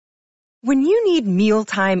When you need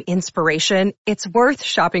mealtime inspiration, it's worth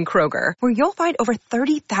shopping Kroger, where you'll find over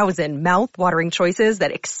 30,000 mouth-watering choices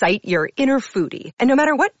that excite your inner foodie. And no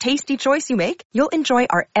matter what tasty choice you make, you'll enjoy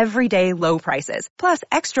our everyday low prices, plus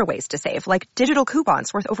extra ways to save, like digital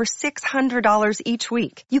coupons worth over $600 each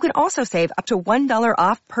week. You can also save up to $1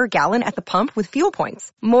 off per gallon at the pump with fuel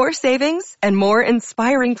points. More savings and more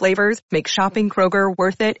inspiring flavors make shopping Kroger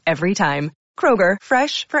worth it every time. Kroger,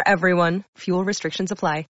 fresh for everyone. Fuel restrictions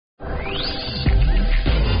apply.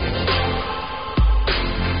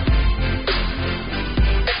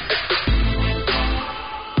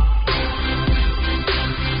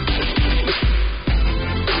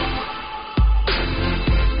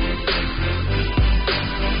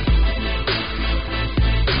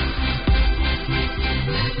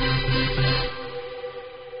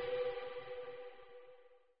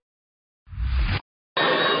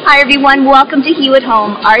 Hi everyone, welcome to Hue at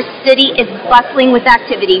Home. Our city is bustling with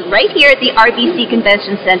activity right here at the RBC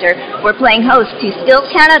Convention Center. We're playing host to Skills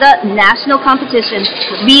Canada National Competition.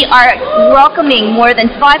 We are welcoming more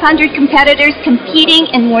than 500 competitors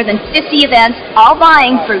competing in more than 50 events, all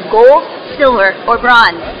vying for gold, silver, or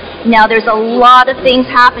bronze. Now there's a lot of things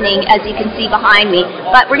happening, as you can see behind me,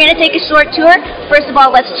 but we're going to take a short tour. First of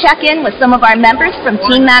all, let's check in with some of our members from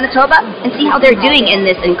Team Manitoba and see how they're doing in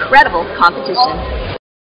this incredible competition.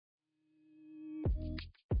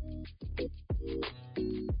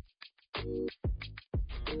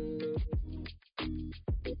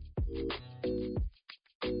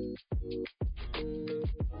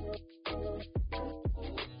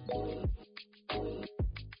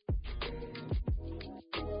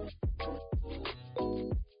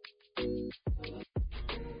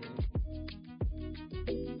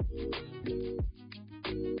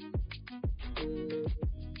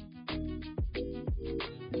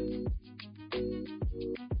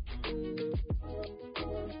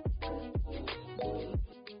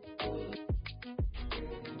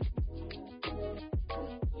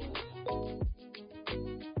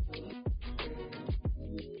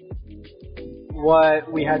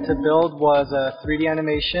 What we had to build was a 3D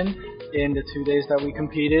animation in the 2 days that we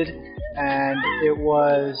competed, and it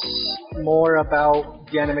was more about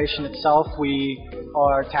the animation itself. We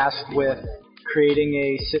are tasked with creating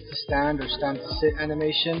a sit-to-stand or stand-to-sit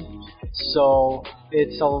animation, so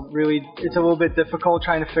it's a little bit difficult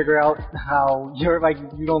trying to figure out how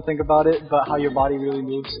you don't think about it, but how your body really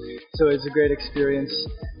moves. So it's a great experience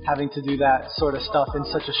having to do that sort of stuff in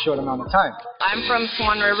such a short amount of time. I'm from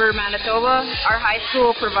Swan River, Manitoba. Our high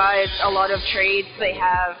school provides a lot of trades. They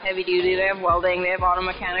have heavy duty, they have welding, they have auto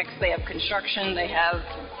mechanics, they have construction, they have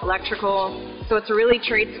electrical. So it's a really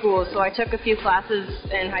trade school. So I took a few classes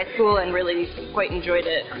in high school and really quite enjoyed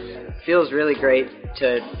it. It feels really great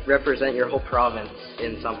to represent your whole province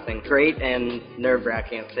in something great and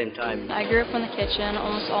nerve-wracking at the same time. I grew up in the kitchen.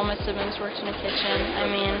 Almost all my siblings worked in the kitchen. I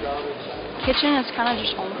mean, kitchen is kind of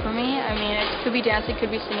just home for me. I mean, it could be dancing, it could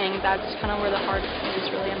be singing. That's kind of where the heart is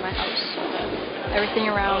really in my house. Everything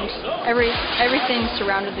around, everything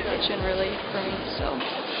surrounded the kitchen really for me. So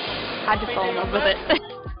I had to fall in love with it.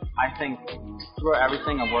 I think through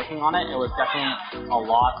everything of working on it, it was definitely a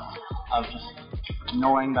lot of just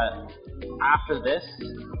knowing that after this,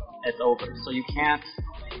 it's over. So you can't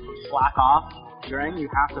slack off during. You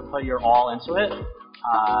have to put your all into it.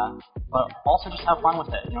 But also just have fun with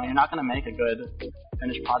it. You know, you're not going to make a good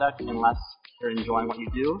finished product unless you're enjoying what you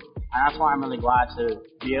do. And that's why I'm really glad to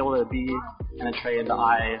be able to be in a trade that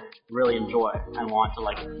I really enjoy and want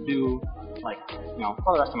to do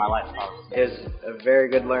for the rest of my life. It was a very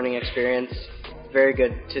good learning experience. Very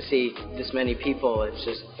good to see this many people. It's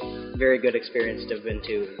just a very good experience to have been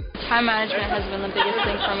to. Time management has been the biggest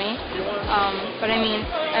thing for me. But I mean,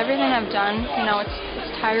 everything I've done,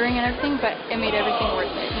 it's tiring and everything, but it made everything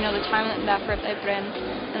worth it. The time and the effort I put in,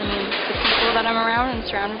 and I mean, the people that I'm around and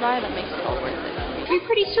surrounded by, that makes it all worth it. It'd be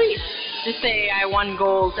pretty sweet to say I won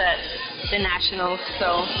gold at the Nationals,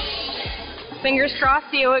 so fingers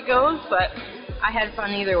crossed, see how it goes, but I had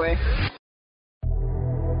fun either way.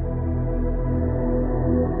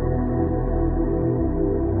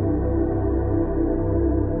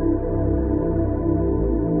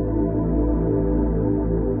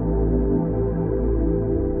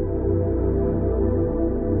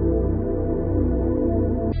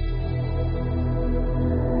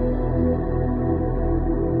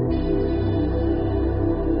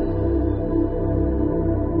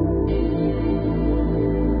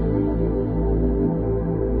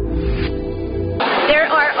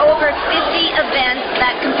 Over 50 events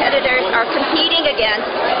that competitors are competing against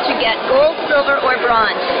to get gold, silver, or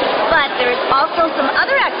bronze. But there's also some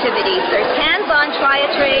other activities. There's hands-on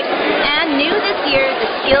try-a-trade, and new this year, the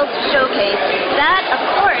skills showcase that, of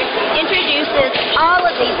course, introduces all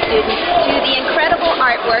of these students to the incredible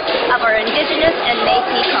artwork of our Indigenous and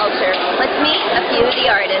Métis culture. Let's meet a few of the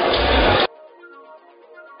artists.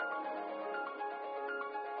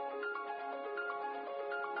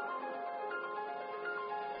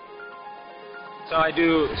 So I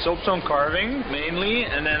do soapstone carving mainly,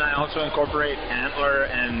 and then I also incorporate antler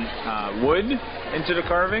and wood into the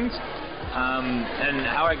carvings. And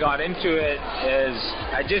how I got into it is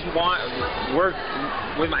I just work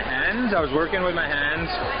with my hands. I was working with my hands,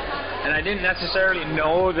 and I didn't necessarily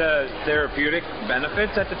know the therapeutic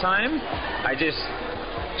benefits at the time. I just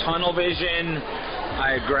tunnel vision.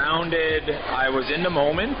 I grounded. I was in the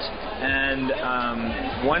moment,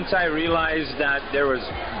 and once I realized that there was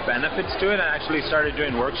benefits to it, I actually started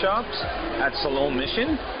doing workshops at Salon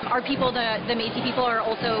Mission. Our people, the Métis people, are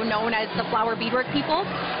also known as the flower beadwork people.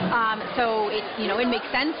 So it makes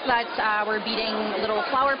sense that we're beading little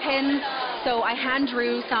flower pins. So I hand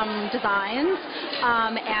drew some designs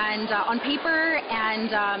and on paper, and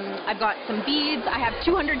I've got some beads. I have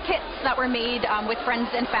 200 kits that were made with friends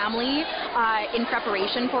and family in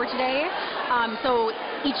preparation for today. So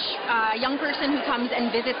each young person who comes and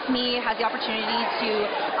visits me has the opportunity to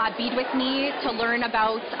bead with me to learn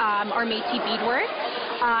about our Métis beadwork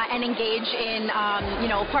and engage in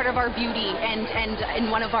part of our beauty and in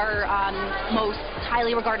one of our most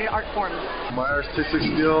highly regarded art forms. My artistic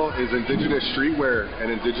skill is Indigenous streetwear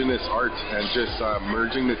and Indigenous art, and just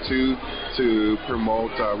merging the two to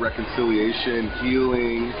promote reconciliation,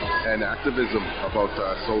 healing, and activism about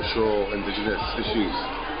social Indigenous issues.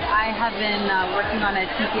 I have been working on a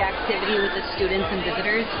TP activity with the students and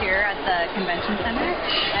visitors here at the convention center,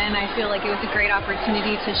 and I feel like it was a great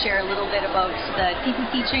opportunity to share a little bit about the TP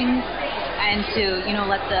teachings and to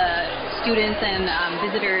let the students and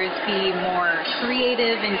visitors be more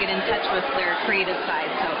creative and get in touch with their creative side.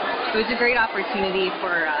 So it was a great opportunity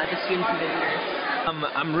for the students and visitors.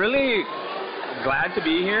 I'm really glad to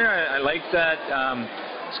be here. I like that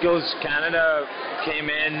Skills Canada came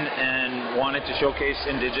in and wanted to showcase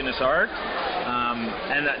Indigenous art,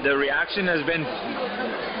 and the reaction has been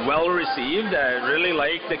well received. I really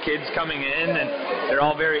like the kids coming in, and they're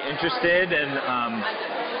all very interested, and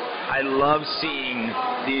I love seeing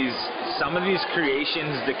some of these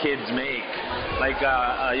creations the kids make. Like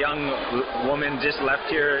a young woman just left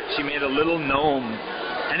here, she made a little gnome,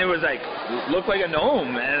 and it was looked like a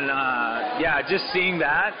gnome, and just seeing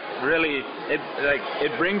that really,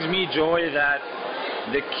 it brings me joy that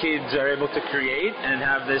the kids are able to create and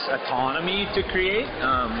have this autonomy to create.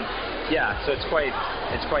 So it's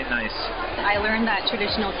quite nice. I learned that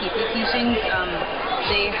traditional TP teachings,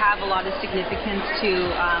 they have a lot of significance to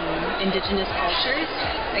Indigenous cultures,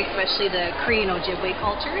 especially the Cree and Ojibwe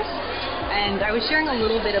cultures. And I was sharing a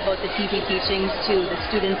little bit about the TP teachings to the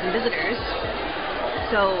students and visitors.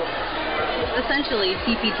 So essentially,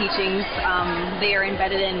 TP teachings, they are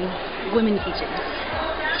embedded in women teachings.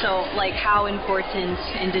 So, like how important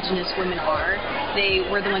Indigenous women are. They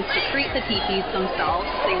were the ones to create the teepees themselves.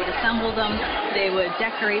 They would assemble them, they would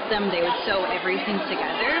decorate them, they would sew everything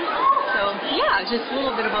together. So, just a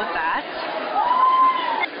little bit about that.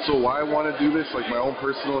 So why I want to do this, like my own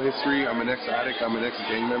personal history, I'm an ex-addict, I'm an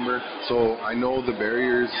ex-gang member, so I know the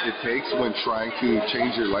barriers it takes when trying to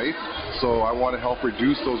change your life. So I want to help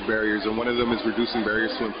reduce those barriers, and one of them is reducing barriers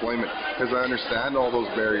to employment, because I understand all those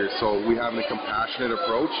barriers. So we have a compassionate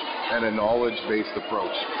approach and a knowledge-based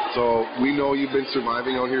approach. So we know you've been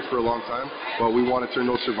surviving out here for a long time, but we want to turn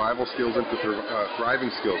those survival skills into thriving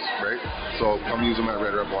skills, right? So come use them at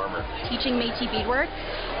Red Rebel Armor. Teaching Métis beadwork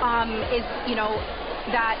is,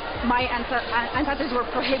 that my ancestors were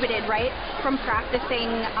prohibited, right, from practicing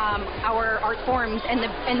our art forms and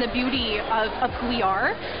the beauty of who we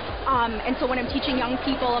are. And so when I'm teaching young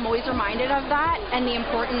people, I'm always reminded of that and the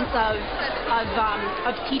importance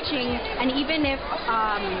of teaching. And even if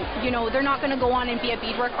they're not going to go on and be a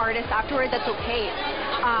beadwork artist afterward, that's okay.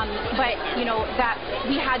 But that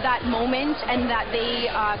we had that moment and that they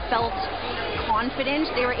felt confident,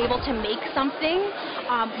 they were able to make something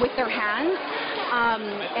with their hands.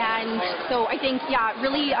 And so I think,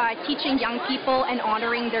 really teaching young people and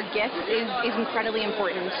honoring their gifts is incredibly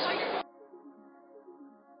important.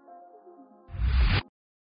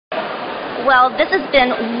 Well, this has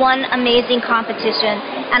been one amazing competition,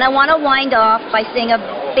 and I want to wind off by saying a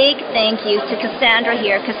big thank you to Cassandra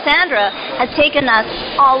here. Cassandra has taken us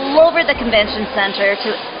all over the convention center to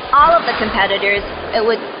all of the competitors.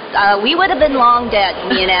 We would have been long dead,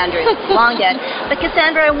 me and Andrew, long dead. But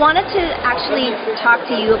Cassandra, I wanted to actually talk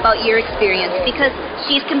to you about your experience, because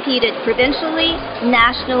she's competed provincially,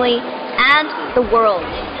 nationally, and the world.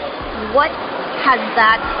 What has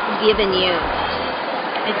that given you?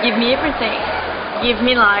 It gave me everything. Give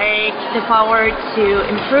me like the power to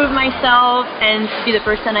improve myself and to be the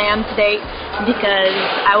person I am today, because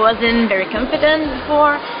I wasn't very confident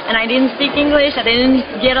before and I didn't speak English. I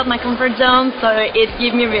didn't get out my comfort zone, so it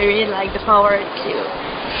gave me really like the power to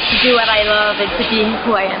do what I love and to be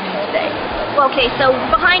who I am today. Okay, so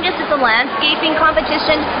behind us is a landscaping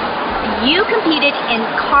competition. You competed in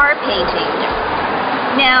car painting.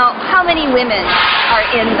 Now, how many women are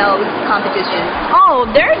in those competitions? Oh,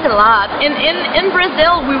 there's a lot. In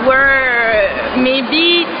Brazil, we were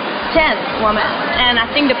maybe 10 women, and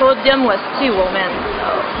I think the podium was 2 women.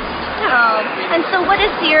 Oh, and so what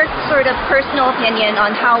is your sort of personal opinion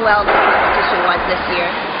on how well the competition was this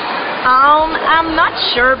year? I'm not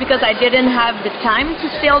sure because I didn't have the time to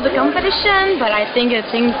film the competition, but I think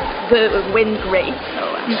things went great, so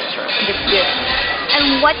I'm sure it's good.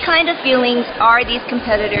 And what kind of feelings are these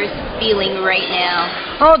competitors feeling right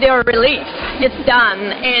now? Oh, they are relieved. It's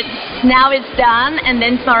done. Now it's done, and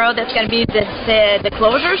then tomorrow that's going to be the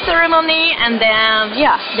closure ceremony, and then,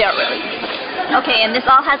 yeah, they are relieved. Okay, and this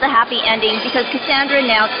all has a happy ending because Cassandra,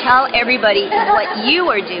 now tell everybody what you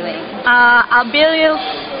are doing. I built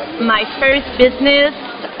my first business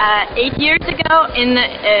 8 years ago in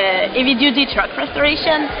heavy-duty truck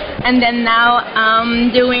restoration, and then now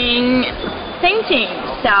I'm doing painting.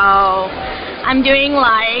 So I'm doing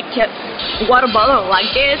like water bottle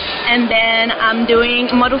like this, and then I'm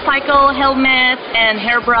doing motorcycle helmet and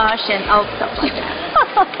hairbrush and all stuff like that.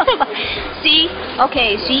 See?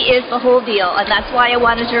 Okay, she is the whole deal, and that's why I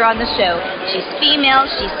wanted her on the show. She's female,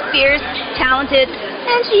 she's fierce, talented,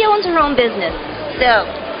 and she owns her own business. So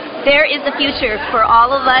there is a future for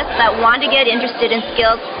all of us that want to get interested in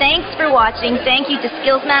skills. Thanks for watching. Thank you to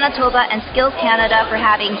Skills Manitoba and Skills Canada for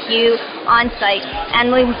having Hugh on site.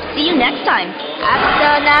 And we'll see you next time at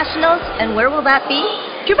the Nationals. And where will that be?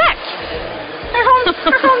 Quebec. Her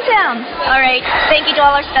hometown. All right. Thank you to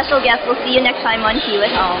all our special guests. We'll see you next time on Hugh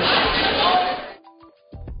at Home.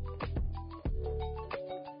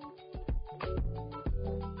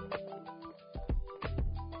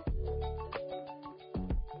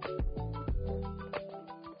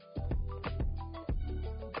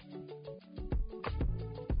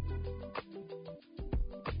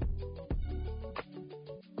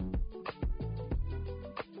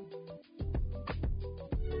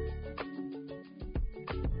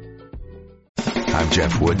 I'm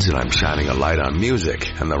Jeff Woods, and I'm shining a light on music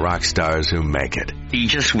and the rock stars who make it. He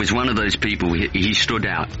just was one of those people, he stood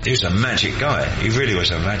out. He was a magic guy. He really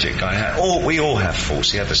was a magic guy. We all have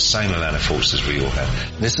faults. He had the same amount of faults as we all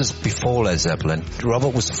have. This was before Led Zeppelin.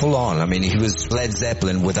 Robert was full on. I mean, he was Led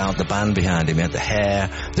Zeppelin without the band behind him. He had the hair,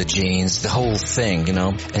 the jeans, the whole thing, you know.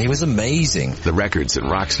 And he was amazing. The Records and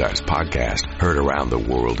Rockstars podcast, heard around the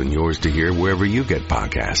world and yours to hear wherever you get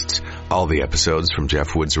podcasts. All the episodes from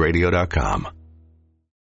JeffWoodsRadio.com.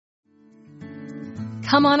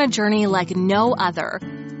 Come on a journey like no other,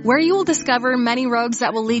 where you will discover many roads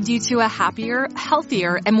that will lead you to a happier,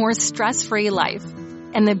 healthier, and more stress-free life.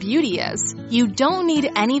 And the beauty is, you don't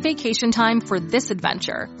need any vacation time for this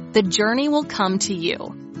adventure. The journey will come to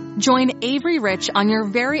you. Join Avery Rich on your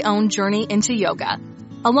very own journey into yoga.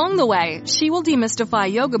 Along the way, she will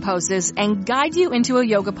demystify yoga poses and guide you into a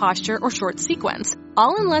yoga posture or short sequence,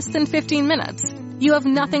 all in less than 15 minutes. You have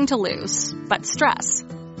nothing to lose but stress.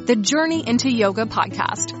 The Journey into Yoga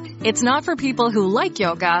podcast. It's not for people who like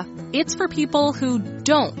yoga, it's for people who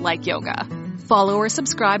don't like yoga. Follow or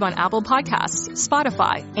subscribe on Apple Podcasts,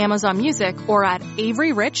 Spotify, Amazon Music, or at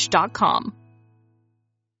AveryRich.com.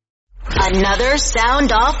 Another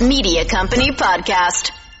Sound Off Media Company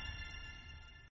podcast.